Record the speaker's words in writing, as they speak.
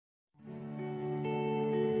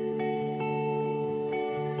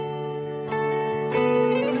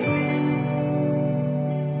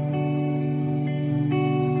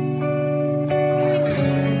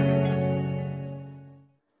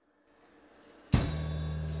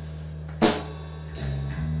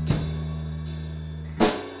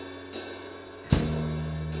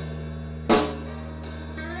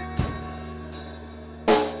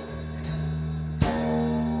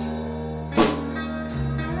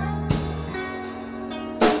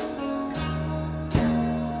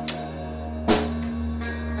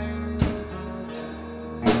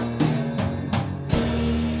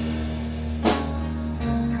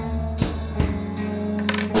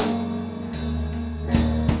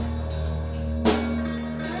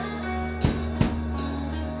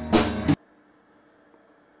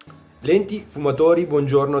Lenti, fumatori,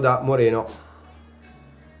 buongiorno da Moreno.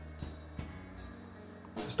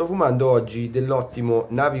 Sto fumando oggi dell'ottimo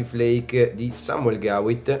Navy Flake di Samuel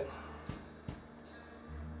Gawitt,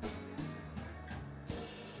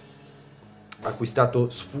 acquistato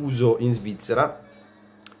sfuso in Svizzera,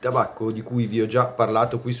 tabacco di cui vi ho già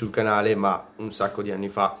parlato qui sul canale ma un sacco di anni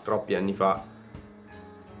fa, troppi anni fa.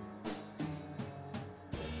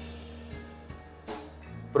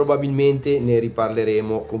 Probabilmente ne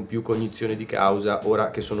riparleremo con più cognizione di causa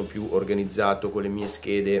ora che sono più organizzato con le mie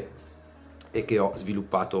schede e che ho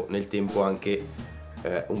sviluppato nel tempo anche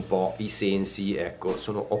un po' i sensi, ecco,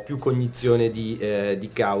 ho più cognizione di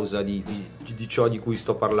causa di ciò di cui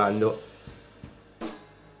sto parlando.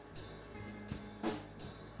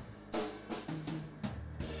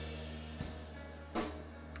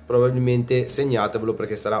 Probabilmente segnatevelo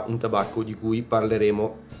perché sarà un tabacco di cui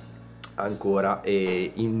parleremo ancora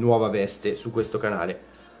e in nuova veste su questo canale.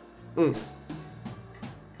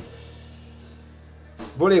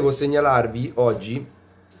 Volevo segnalarvi oggi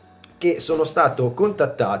che sono stato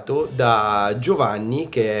contattato da Giovanni,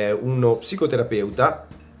 che è uno psicoterapeuta.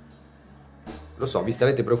 Lo so, vi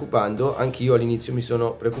starete preoccupando, anch'io all'inizio mi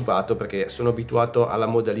sono preoccupato perché sono abituato alla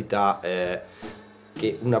modalità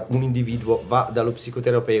che un individuo va dallo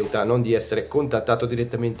psicoterapeuta, non di essere contattato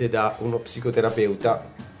direttamente da uno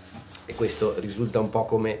psicoterapeuta, e questo risulta un po'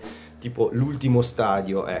 come tipo l'ultimo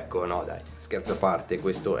stadio. Ecco, no dai, scherzo a parte,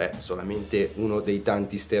 questo è solamente uno dei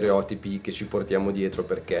tanti stereotipi che ci portiamo dietro,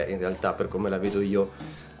 perché in realtà, per come la vedo io,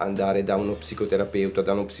 andare da uno psicoterapeuta,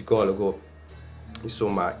 da uno psicologo,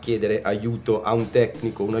 insomma chiedere aiuto a un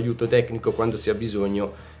tecnico, un aiuto tecnico quando si ha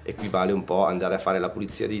bisogno, equivale un po' andare a fare la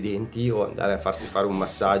pulizia dei denti o andare a farsi fare un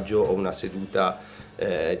massaggio o una seduta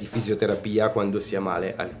di fisioterapia quando si ha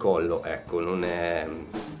male al collo. Ecco, non è...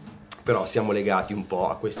 però siamo legati un po'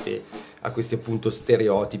 a questi appunto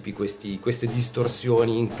stereotipi, queste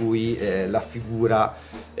distorsioni in cui la figura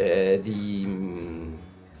di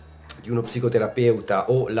uno psicoterapeuta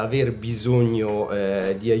o l'aver bisogno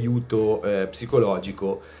di aiuto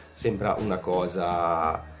psicologico sembra una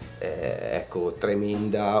cosa ecco,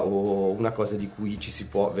 tremenda o una cosa di cui ci si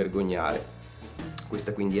può vergognare.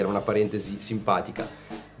 Questa quindi era una parentesi simpatica.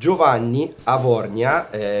 Giovanni Avorgna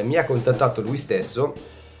mi ha contattato lui stesso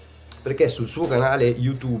perché sul suo canale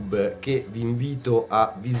YouTube, che vi invito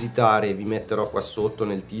a visitare, vi metterò qua sotto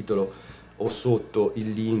nel titolo o sotto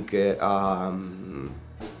il link a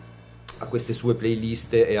queste sue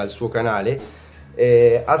playlist e al suo canale,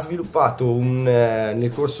 ha sviluppato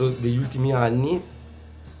nel corso degli ultimi anni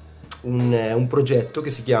un progetto che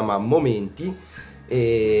si chiama Momenti,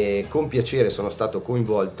 e con piacere sono stato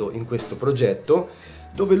coinvolto in questo progetto,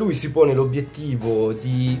 dove lui si pone l'obiettivo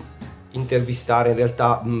di intervistare, in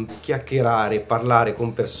realtà chiacchierare, parlare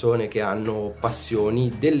con persone che hanno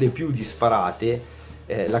passioni delle più disparate.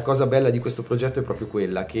 La cosa bella di questo progetto è proprio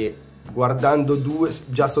quella che, guardando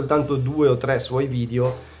già soltanto 2 o 3 suoi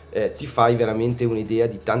video, ti fai veramente un'idea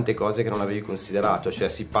di tante cose che non avevi considerato. Cioè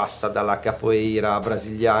si passa dalla capoeira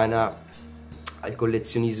brasiliana al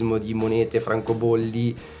collezionismo di monete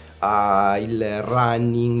francobolli, al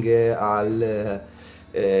running,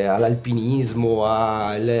 all'alpinismo,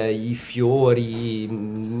 ai fiori,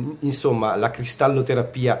 insomma la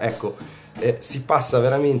cristalloterapia. Ecco, si passa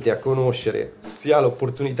veramente a conoscere, si ha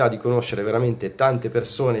l'opportunità di conoscere veramente tante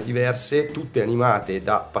persone diverse, tutte animate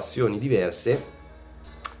da passioni diverse,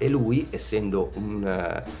 e lui, essendo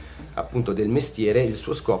appunto del mestiere, il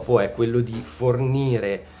suo scopo è quello di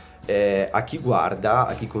fornire a chi guarda,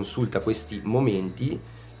 a chi consulta questi momenti,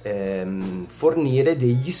 fornire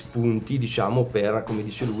degli spunti, diciamo, per, come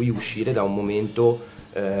dice lui, uscire da un momento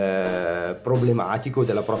problematico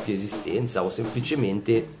della propria esistenza, o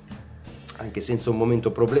semplicemente, anche senza un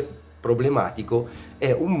momento problematico,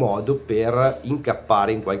 è un modo per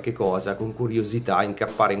incappare in qualche cosa, con curiosità,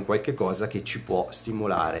 incappare in qualche cosa che ci può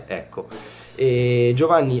stimolare, ecco. E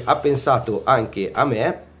Giovanni ha pensato anche a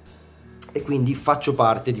me, e quindi faccio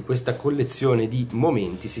parte di questa collezione di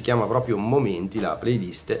momenti, si chiama proprio Momenti la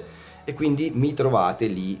playlist, e quindi mi trovate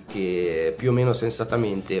lì che più o meno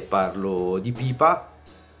sensatamente parlo di pipa,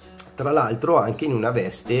 tra l'altro anche in una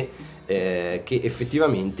veste che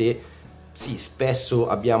effettivamente sì, spesso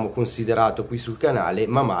abbiamo considerato qui sul canale,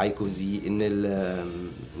 ma mai così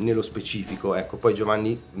nello specifico. Ecco, poi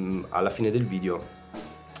Giovanni alla fine del video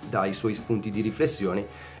dà i suoi spunti di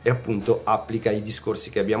riflessione e appunto applica i discorsi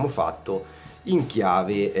che abbiamo fatto in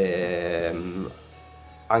chiave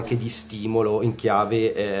anche di stimolo in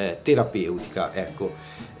chiave terapeutica, ecco.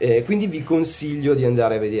 Quindi vi consiglio di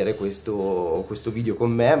andare a vedere questo video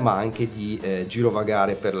con me, ma anche di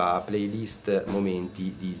girovagare per la playlist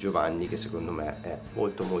Momenti di Giovanni, che secondo me è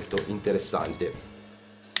molto molto interessante.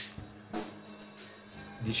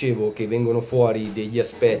 Dicevo che vengono fuori degli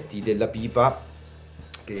aspetti della pipa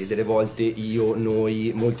che delle volte io,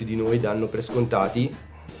 noi, molti di noi danno per scontati,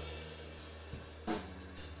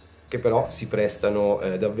 che però si prestano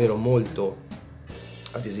davvero molto,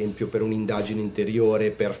 ad esempio per un'indagine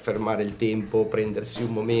interiore, per fermare il tempo, prendersi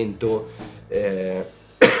un momento.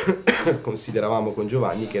 Consideravamo con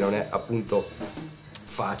Giovanni che non è appunto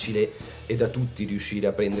facile e da tutti riuscire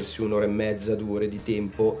a prendersi un'ora e mezza, 2 ore di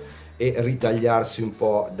tempo e ritagliarsi un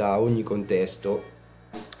po' da ogni contesto,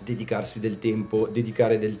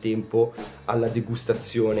 dedicare del tempo alla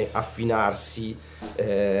degustazione, affinarsi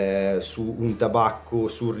su un tabacco,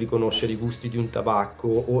 sul riconoscere i gusti di un tabacco,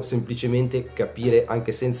 o semplicemente capire,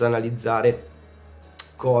 anche senza analizzare,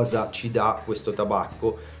 cosa ci dà questo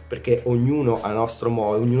tabacco, perché ognuno a nostro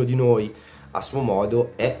modo, ognuno di noi a suo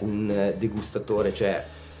modo è un degustatore. Cioè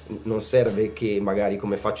non serve che magari,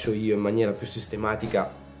 come faccio io, in maniera più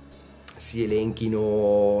sistematica si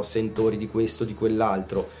elenchino sentori di questo, di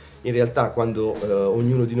quell'altro. In realtà quando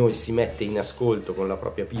ognuno di noi si mette in ascolto con la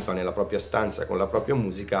propria pipa, nella propria stanza, con la propria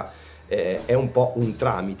musica, è un po' un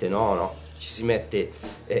tramite, no? Ci si mette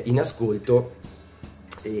in ascolto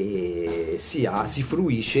e si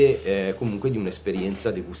fruisce comunque di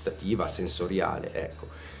un'esperienza degustativa, sensoriale, ecco.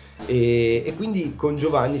 E quindi con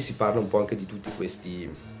Giovanni si parla un po' anche di tutti questi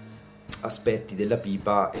aspetti della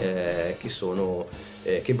pipa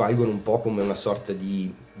che valgono un po' come una sorta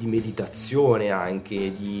di meditazione,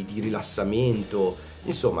 anche di rilassamento.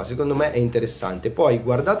 Insomma, secondo me è interessante. Poi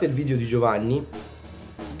guardate il video di Giovanni,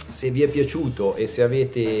 se vi è piaciuto e se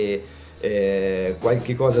avete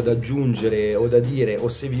qualche cosa da aggiungere o da dire, o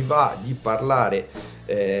se vi va di parlare,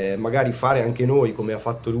 magari fare anche noi, come ha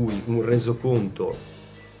fatto lui, un resoconto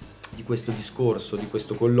di questo discorso, di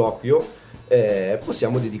questo colloquio,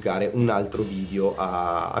 possiamo dedicare un altro video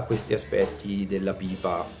a questi aspetti della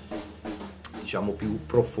pipa, diciamo più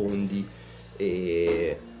profondi,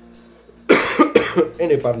 e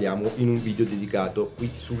ne parliamo in un video dedicato qui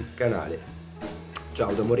sul canale.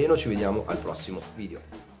 Ciao da Moreno, ci vediamo al prossimo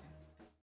video.